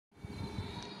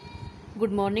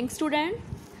Good morning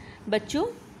student. बच्चों,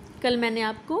 कल मैंने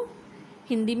आपको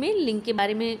हिंदी में लिंग के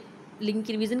बारे में लिंग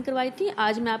की रिवीजन करवाई थी।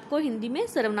 आज मैं आपको हिंदी में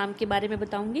सर्वनाम के बारे में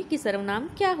बताऊंगी कि सर्वनाम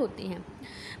क्या होते हैं।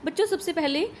 बच्चों, सबसे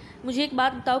पहले मुझे एक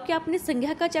बात बताओ कि आपने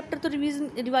संज्ञा का चैप्टर तो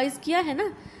रिवाइज किया है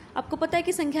ना। आपको पता है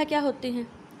कि संज्ञा क्या होते हैं?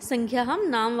 संज्ञा हम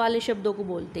नाम वाले शब्दों को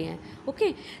बोलते हैं।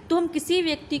 ओके, तो हम किसी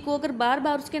व्यक्ति को अगर बार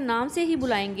बार उसके नाम से ही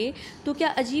बुलाएंगे तो क्या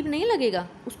अजीब नहीं लगेगा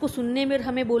उसको सुनने में और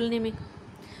हमें बोलने में?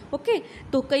 ओके,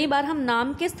 तो कई बार हम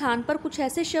नाम के स्थान पर कुछ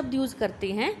ऐसे शब्द यूज़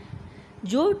करते हैं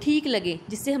जो ठीक लगे,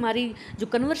 जिससे हमारी जो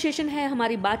कन्वर्सेशन है,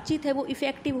 हमारी बातचीत है, वो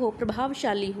इफ़ेक्टिव हो,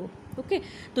 प्रभावशाली हो। ओके,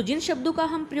 तो जिन शब्दों का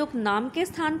हम प्रयोग नाम के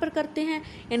स्थान पर करते हैं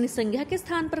यानी संज्ञा के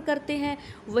स्थान पर करते हैं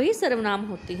वही सर्वनाम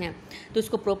होते हैं। तो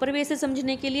इसको प्रॉपर वे से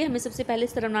समझने के लिए हमें सबसे पहले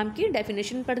सर्वनाम की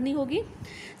डेफिनेशन पढ़नी होगी।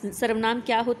 सर्वनाम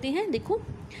क्या होते हैं? देखो,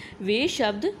 वे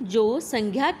शब्द जो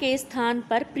संज्ञा के स्थान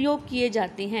पर प्रयोग किए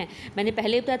जाते हैं। मैंने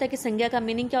पहले बताया था कि संज्ञा का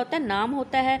मीनिंग क्या होता है, नाम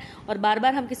होता है, और बार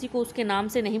बार हम किसी को उसके नाम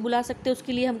से नहीं बुला सकते,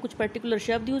 उसके लिए हम कुछ पर्टिकुलर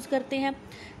शब्द यूज़ करते हैं।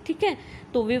 ठीक है,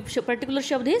 तो वे पर्टिकुलर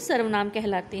शब्द ही सर्वनाम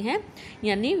कहलाते हैं।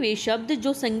 यानी वे शब्द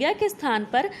जो संज्ञा के स्थान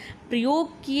पर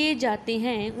प्रयोग किए जाते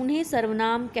हैं उन्हें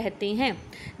सर्वनाम कहते हैं।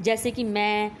 जैसे कि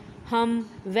मैं, हम,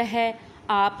 वह,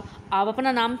 आप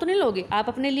अपना नाम तो नहीं लोगे, आप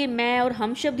अपने लिए मैं और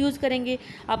हम शब्द यूज़ करेंगे।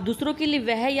 आप दूसरों के लिए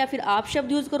वह या फिर आप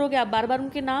शब्द यूज़ करोगे, आप बार बार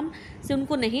उनके नाम से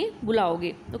उनको नहीं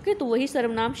बुलाओगे। ओके, तो वही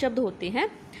सर्वनाम शब्द होते हैं।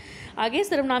 आगे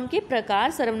सर्वनाम के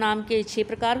प्रकार। सर्वनाम के 6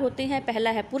 प्रकार होते हैं। पहला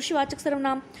है पुरुषवाचक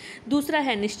सर्वनाम, दूसरा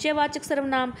है निश्चयवाचक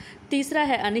सर्वनाम, तीसरा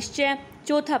है अनिश्चय,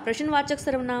 चौथा प्रश्नवाचक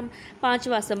सर्वनाम,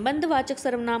 पांचवा संबंधवाचक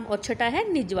सर्वनाम और छठा है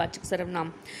निजवाचक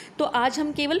सर्वनाम। तो आज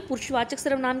हम केवल पुरुषवाचक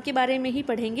सर्वनाम के बारे में ही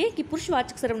पढ़ेंगे कि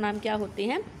पुरुषवाचक सर्वनाम क्या होते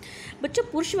हैं। बच्चों,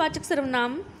 पुरुषवाचक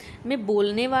सर्वनाम में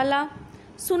बोलने वाला,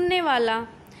 सुनने वाला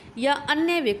या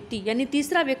अन्य व्यक्ति यानी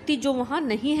तीसरा व्यक्ति जो वहाँ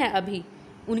नहीं है अभी,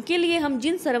 उनके लिए हम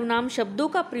जिन सर्वनाम शब्दों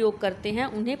का प्रयोग करते हैं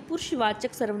उन्हें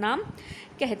पुरुषवाचक सर्वनाम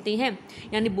कहते हैं।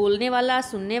 यानी बोलने वाला,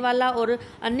 सुनने वाला और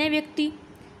अन्य व्यक्ति,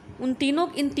 इन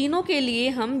तीनों के लिए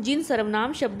हम जिन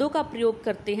सर्वनाम शब्दों का प्रयोग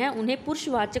करते हैं उन्हें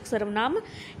पुरुषवाचक सर्वनाम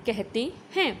कहते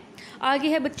हैं। आगे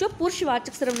है बच्चों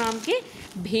पुरुषवाचक सर्वनाम के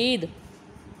भेद।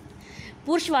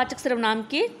 पुरुषवाचक सर्वनाम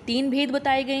के 3 भेद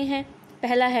बताए गए हैं।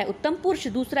 पहला है उत्तम पुरुष,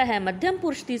 दूसरा है मध्यम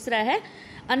पुरुष, तीसरा है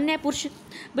अन्य पुरुष।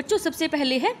 बच्चों, सबसे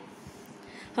पहले है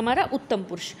हमारा उत्तम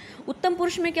पुरुष। उत्तम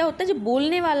पुरुष में क्या होता है? जो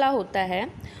बोलने वाला होता है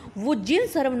वो जिन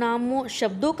सर्वनामों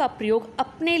शब्दों का प्रयोग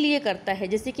अपने लिए करता है,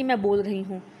 जैसे कि मैं बोल रही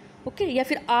हूँ, ओके, या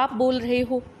फिर आप बोल रहे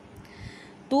हो,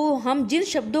 तो हम जिन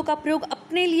शब्दों का प्रयोग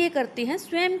अपने लिए करते हैं,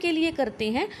 स्वयं के लिए करते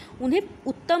हैं, उन्हें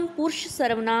उत्तम पुरुष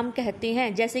सर्वनाम कहते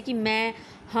हैं। जैसे कि मैं,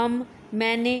 हम,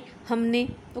 मैंने, हमने।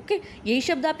 ओके, यही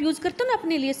शब्द आप यूज़ करते हो ना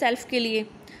अपने लिए, सेल्फ के लिए,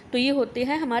 तो ये होते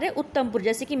हैं हमारे उत्तम पुरुष।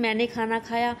 जैसे कि मैंने खाना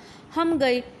खाया, हम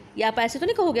गए, या आप ऐसे तो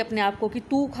नहीं कहोगे अपने आप को कि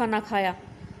तू खाना खाया,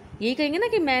 यही कहेंगे ना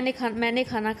कि मैंने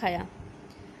खाना खाया।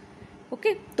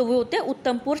 ओके, तो वो होते हैं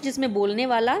उत्तम पुरुष, जिसमें बोलने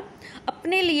वाला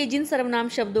अपने लिए जिन सर्वनाम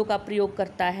शब्दों का प्रयोग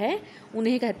करता है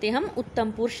उन्हें कहते हैं हम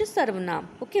उत्तम पुरुष सर्वनाम।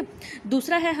 ओके,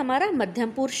 दूसरा है हमारा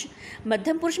मध्यम पुरुष।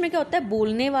 मध्यम पुरुष में क्या होता है?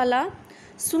 बोलने वाला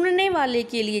सुनने वाले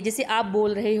के लिए, जैसे आप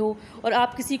बोल रहे हो और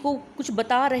आप किसी को कुछ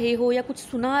बता रहे हो या कुछ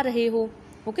सुना रहे हो,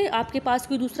 ओके, आपके पास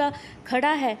कोई दूसरा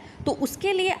खड़ा है, तो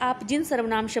उसके लिए आप जिन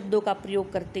सर्वनाम शब्दों का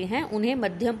प्रयोग करते हैं उन्हें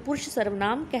मध्यम पुरुष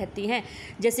सर्वनाम कहते हैं।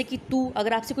 जैसे कि तू,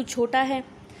 अगर आपसे कुछ छोटा है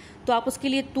तो आप उसके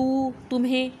लिए तू,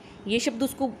 तुम्हें, ये शब्द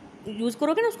उसको यूज़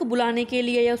करोगे ना उसको बुलाने के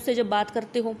लिए या उससे जब बात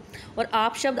करते हो। और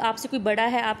आप शब्द, आपसे कोई बड़ा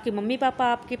है, आपके मम्मी पापा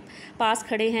आपके पास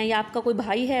खड़े हैं या आपका कोई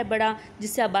भाई है बड़ा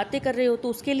जिससे आप बातें कर रहे हो, तो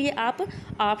उसके लिए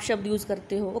आप शब्द यूज़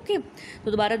करते हो। ओके,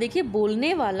 तो दोबारा देखिए,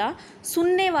 बोलने वाला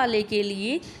सुनने वाले के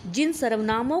लिए जिन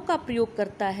सर्वनामों का प्रयोग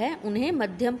करता है उन्हें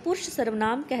मध्यम पुरुष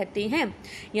सर्वनाम कहते हैं।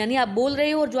 यानी आप बोल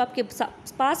रहे हो और जो आपके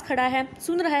पास खड़ा है,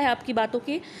 सुन रहा है आपकी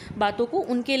बातों को,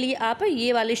 उनके लिए आप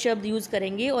ये वाले शब्द यूज़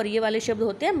करेंगे और ये वाले शब्द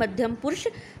होते हैं मध्यम पुरुष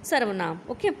सर्वनाम।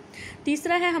 ओके,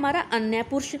 तीसरा है हमारा अन्य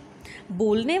पुरुष।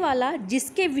 बोलने वाला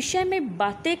जिसके विषय में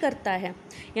बातें करता है,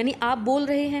 यानी आप बोल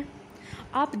रहे हैं,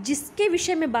 आप जिसके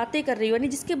विषय में बातें कर रहे हो यानी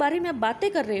जिसके बारे में आप बातें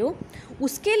कर रहे हो,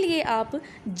 उसके लिए आप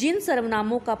जिन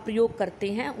सर्वनामों का प्रयोग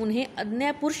करते हैं उन्हें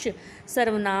अन्य पुरुष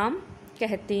सर्वनाम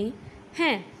कहते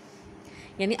हैं।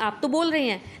 यानी आप तो बोल रहे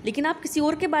हैं लेकिन आप किसी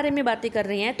और के बारे में बातें कर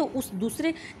रहे हैं, तो उस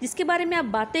दूसरे जिसके बारे में आप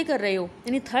बातें कर रहे हो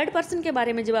यानी थर्ड पर्सन के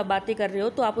बारे में जब आप बातें कर रहे हो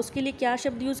तो आप उसके लिए क्या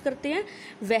शब्द यूज़ करते हैं?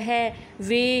 वह,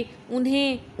 वे,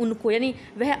 उन्हें, उनको। यानी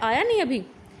वह आया नहीं अभी,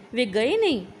 वे गए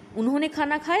नहीं, उन्होंने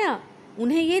खाना खाया,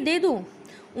 उन्हें ये दे दो,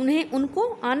 उन्हें, उनको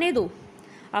आने दो।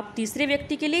 आप तीसरे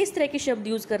व्यक्ति के लिए इस तरह के शब्द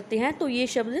यूज़ करते हैं तो ये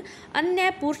शब्द अन्य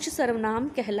पुरुष सर्वनाम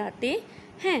कहलाते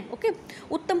हैं। ओके,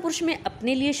 उत्तम पुरुष में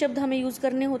अपने लिए शब्द हमें यूज़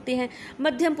करने होते हैं,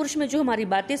 मध्यम पुरुष में जो हमारी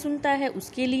बातें सुनता है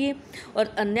उसके लिए,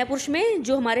 और अन्य पुरुष में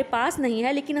जो हमारे पास नहीं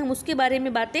है लेकिन हम उसके बारे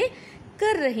में बातें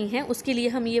कर रहे हैं उसके लिए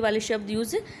हम ये वाले शब्द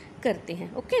यूज़ करते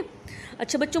हैं। ओके,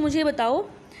 अच्छा बच्चों, मुझे बताओ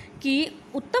कि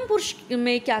उत्तम पुरुष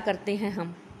में क्या करते हैं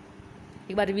हम।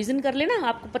 एक बार रिवीजन कर लेना,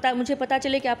 आपको मुझे पता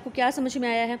चले कि आपको क्या समझ में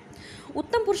आया है।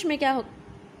 उत्तम पुरुष में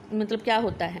क्या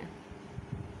होता है।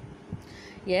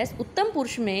 यस, उत्तम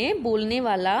पुरुष में बोलने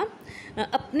वाला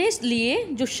अपने लिए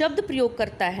जो शब्द प्रयोग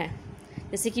करता है,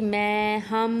 जैसे कि मैं,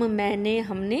 हम, मैंने,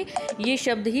 हमने, ये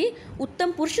शब्द ही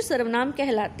उत्तम पुरुष सर्वनाम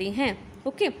कहलाते हैं।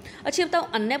 ओके, अच्छा बताओ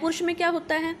अन्य पुरुष में क्या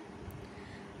होता है।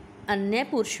 अन्य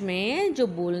पुरुष में जो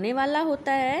बोलने वाला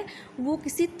होता है वो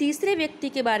किसी तीसरे व्यक्ति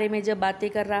के बारे में जब बातें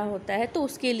कर रहा होता है तो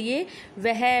उसके लिए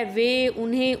वह, वे,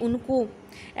 उन्हें, उनको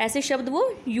ऐसे शब्द वो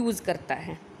यूज़ करता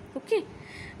है। ओके,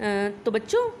 तो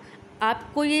बच्चों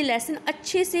आपको ये लेसन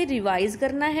अच्छे से रिवाइज़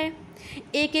करना है,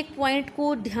 एक एक पॉइंट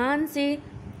को ध्यान से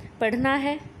पढ़ना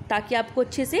है ताकि आपको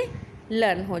अच्छे से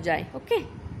लर्न हो जाए।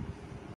 ओके।